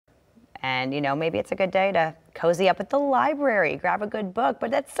And, you know, maybe it's a good day to cozy up at the library, grab a good book, but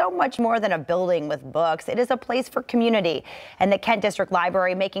that's so much more than a building with books. It is a place for community, and the Kent District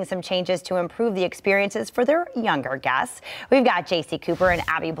Library making some changes to improve the experiences for their younger guests. We've got JC Cooper and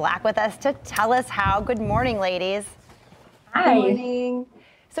Abby Black with us to tell us how. Good morning, ladies. Hi. Good morning.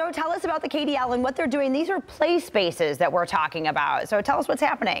 So tell us about the KDL and what they're doing. These are play spaces that we're talking about. So tell us what's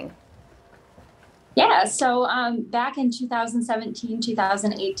happening. Yeah, so back in 2017,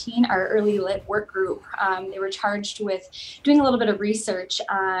 2018, our early lit work group, they were charged with doing a little bit of research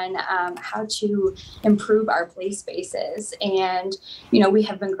on how to improve our play spaces. And, you know, we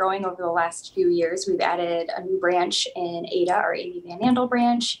have been growing over the last few years. We've added a new branch in Ada, our Amy Van Andel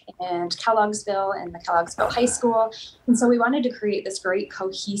branch, and Kelloggsville and the Kelloggsville High School. And so we wanted to create this great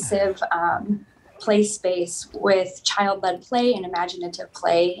cohesive play space with child-led play and imaginative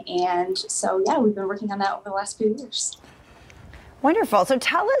play. And so, yeah, we've been working on that over the last few years. Wonderful. So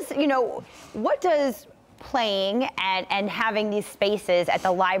tell us, you know, what does playing and having these spaces at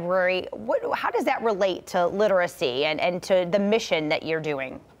the library, how does that relate to literacy and to the mission that you're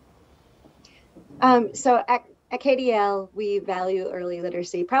doing? So at KDL, we value early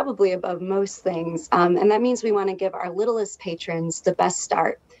literacy probably above most things. And that means we want to give our littlest patrons the best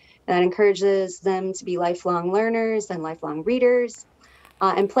start. That encourages them to be lifelong learners and lifelong readers,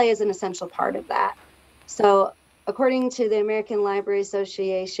 and play is an essential part of that. So according to the American Library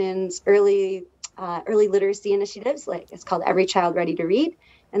Association's early literacy initiatives, like it's called Every Child Ready to Read,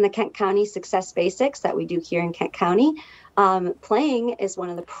 and the Kent County Success Basics that we do here in Kent County, playing is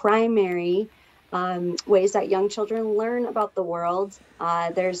one of the primary ways that young children learn about the world.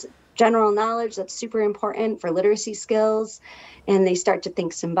 There's general knowledge that's super important for literacy skills, and they start to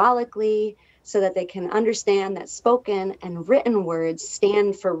think symbolically so that they can understand that spoken and written words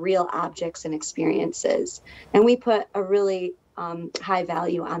stand for real objects and experiences. And we put a really high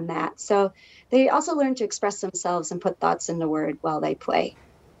value on that. So they also learn to express themselves and put thoughts into word while they play.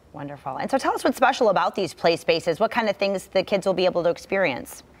 Wonderful. And so tell us what's special about these play spaces. What kind of things the kids will be able to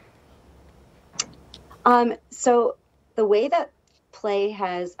experience? So the way that play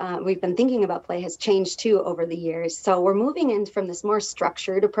has, we've been thinking about play has changed too over the years. So we're moving in from this more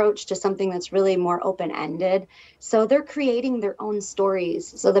structured approach to something that's really more open-ended. So they're creating their own stories.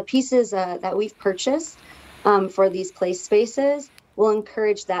 So the pieces that we've purchased for these play spaces will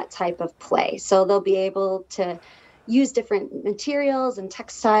encourage that type of play. So they'll be able to use different materials and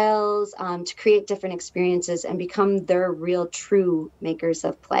textiles to create different experiences and become their real true makers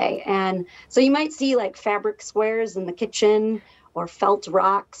of play. And so you might see like fabric squares in the kitchen or felt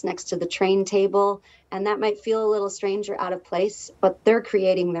rocks next to the train table, and that might feel a little strange or out of place, but they're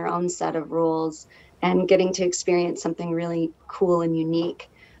creating their own set of rules and getting to experience something really cool and unique.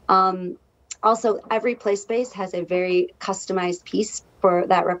 Also, every play space has a very customized piece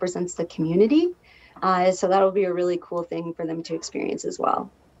that represents the community. So that'll be a really cool thing for them to experience as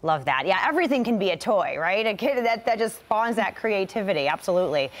well. Love that. Yeah, everything can be a toy, right? A kid that just spawns that creativity.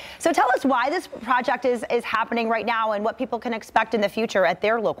 Absolutely. So tell us why this project is happening right now and what people can expect in the future at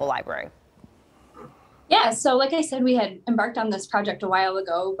their local library. Yeah, so like I said, we had embarked on this project a while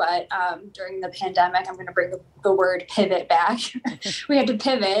ago, but during the pandemic, I'm going to bring the word pivot back. We had to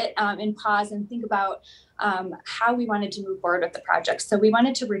pivot and pause and think about how we wanted to move forward with the project. So we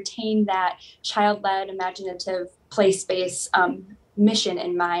wanted to retain that child-led, imaginative play space mission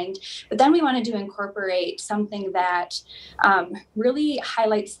in mind, but then we wanted to incorporate something that really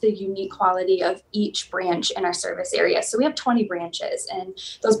highlights the unique quality of each branch in our service area. So we have 20 branches, and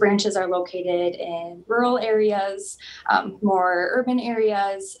those branches are located in rural areas, more urban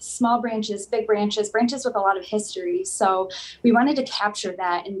areas, small branches, big branches, branches with a lot of history. So we wanted to capture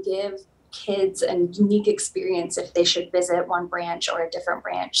that and give kids a unique experience if they should visit one branch or a different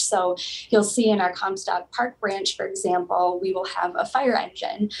branch. So you'll see in our Comstock Park branch, for example, we will have a fire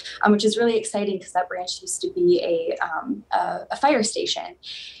engine, which is really exciting because that branch used to be a fire station.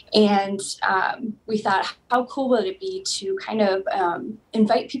 And we thought, how cool would it be to kind of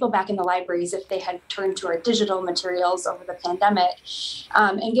invite people back in the libraries if they had turned to our digital materials over the pandemic,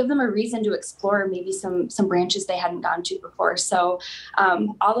 and give them a reason to explore maybe some branches they hadn't gone to before. So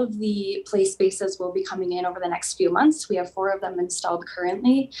all of the play spaces will be coming in over the next few months. We have 4 of them installed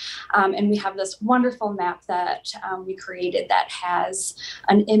currently. And we have this wonderful map that we created that has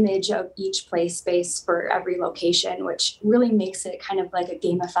an image of each play space for every location, which really makes it kind of like a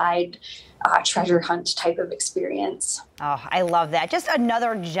gamified treasure hunt type of experience. Oh, I love that. Just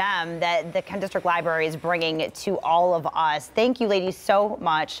another gem that the Kent District Library is bringing to all of us. Thank you, ladies, so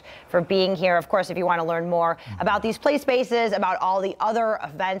much for being here. Of course, if you want to learn more about these play spaces, about all the other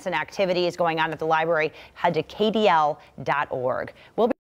events and activities going on at the library, head to kdl.org. We'll be